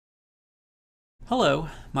Hello,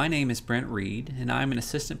 my name is Brent Reed, and I'm an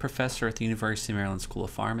assistant professor at the University of Maryland School of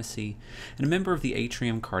Pharmacy and a member of the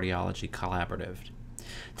Atrium Cardiology Collaborative.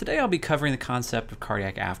 Today I'll be covering the concept of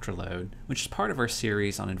cardiac afterload, which is part of our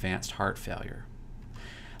series on advanced heart failure.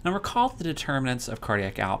 Now recall that the determinants of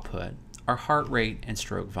cardiac output are heart rate and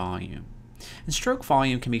stroke volume. And stroke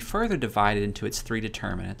volume can be further divided into its three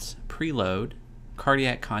determinants: preload,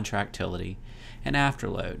 cardiac contractility, and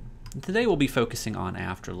afterload. And today we'll be focusing on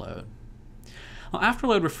afterload. Well,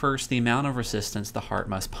 afterload refers to the amount of resistance the heart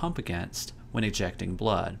must pump against when ejecting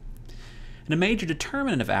blood. And a major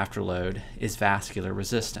determinant of afterload is vascular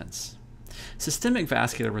resistance. Systemic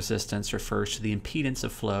vascular resistance refers to the impedance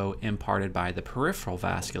of flow imparted by the peripheral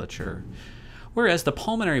vasculature, whereas the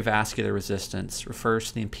pulmonary vascular resistance refers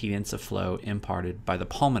to the impedance of flow imparted by the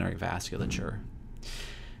pulmonary vasculature.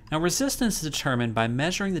 Now, resistance is determined by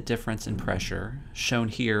measuring the difference in pressure, shown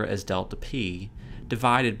here as delta P,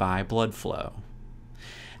 divided by blood flow.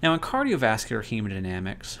 Now, in cardiovascular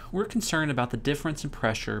hemodynamics, we're concerned about the difference in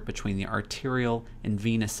pressure between the arterial and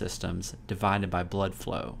venous systems divided by blood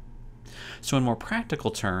flow. So in more practical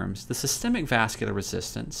terms, the systemic vascular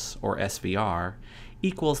resistance, or SVR,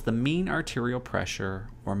 equals the mean arterial pressure,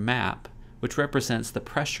 or MAP, which represents the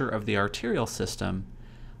pressure of the arterial system,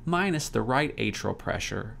 minus the right atrial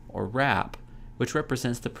pressure, or RAP, which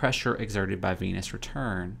represents the pressure exerted by venous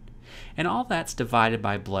return. And all that's divided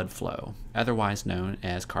by blood flow, otherwise known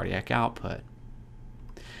as cardiac output.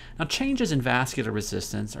 Now, changes in vascular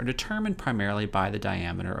resistance are determined primarily by the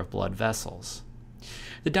diameter of blood vessels.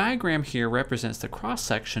 The diagram here represents the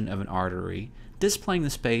cross-section of an artery displaying the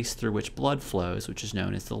space through which blood flows, which is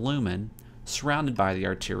known as the lumen, surrounded by the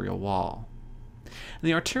arterial wall. And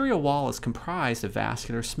the arterial wall is comprised of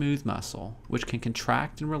vascular smooth muscle, which can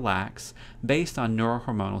contract and relax based on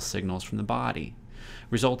neurohormonal signals from the body,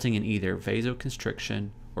 resulting in either vasoconstriction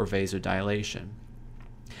or vasodilation.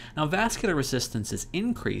 Now, vascular resistance is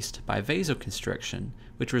increased by vasoconstriction,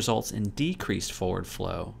 which results in decreased forward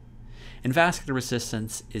flow, and vascular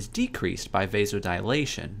resistance is decreased by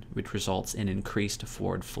vasodilation, which results in increased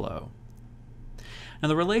forward flow. Now,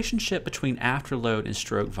 the relationship between afterload and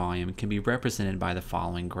stroke volume can be represented by the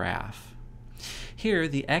following graph. Here,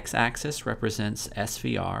 the x-axis represents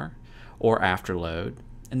SVR, or afterload,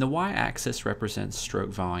 and the y-axis represents stroke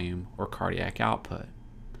volume, or cardiac output.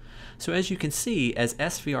 So as you can see, as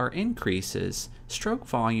SVR increases, stroke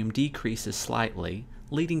volume decreases slightly,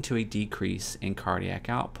 leading to a decrease in cardiac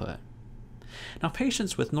output. Now,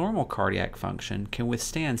 patients with normal cardiac function can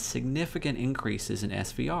withstand significant increases in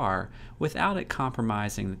SVR without it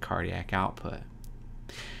compromising the cardiac output.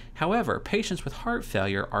 However, patients with heart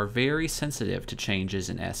failure are very sensitive to changes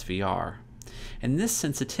in SVR. And this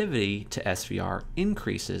sensitivity to SVR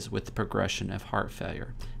increases with the progression of heart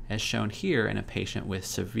failure, as shown here in a patient with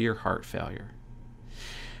severe heart failure.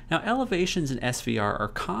 Now, elevations in SVR are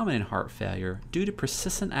common in heart failure due to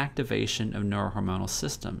persistent activation of neurohormonal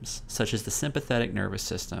systems, such as the sympathetic nervous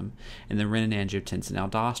system and the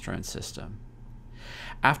renin-angiotensin-aldosterone system.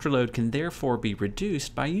 Afterload can therefore be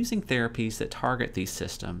reduced by using therapies that target these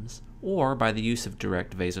systems, or by the use of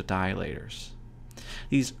direct vasodilators.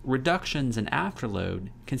 These reductions in afterload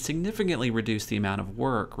can significantly reduce the amount of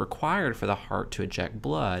work required for the heart to eject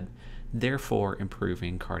blood, therefore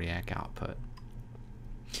improving cardiac output.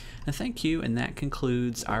 And thank you, and that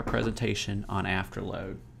concludes our presentation on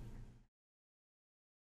afterload.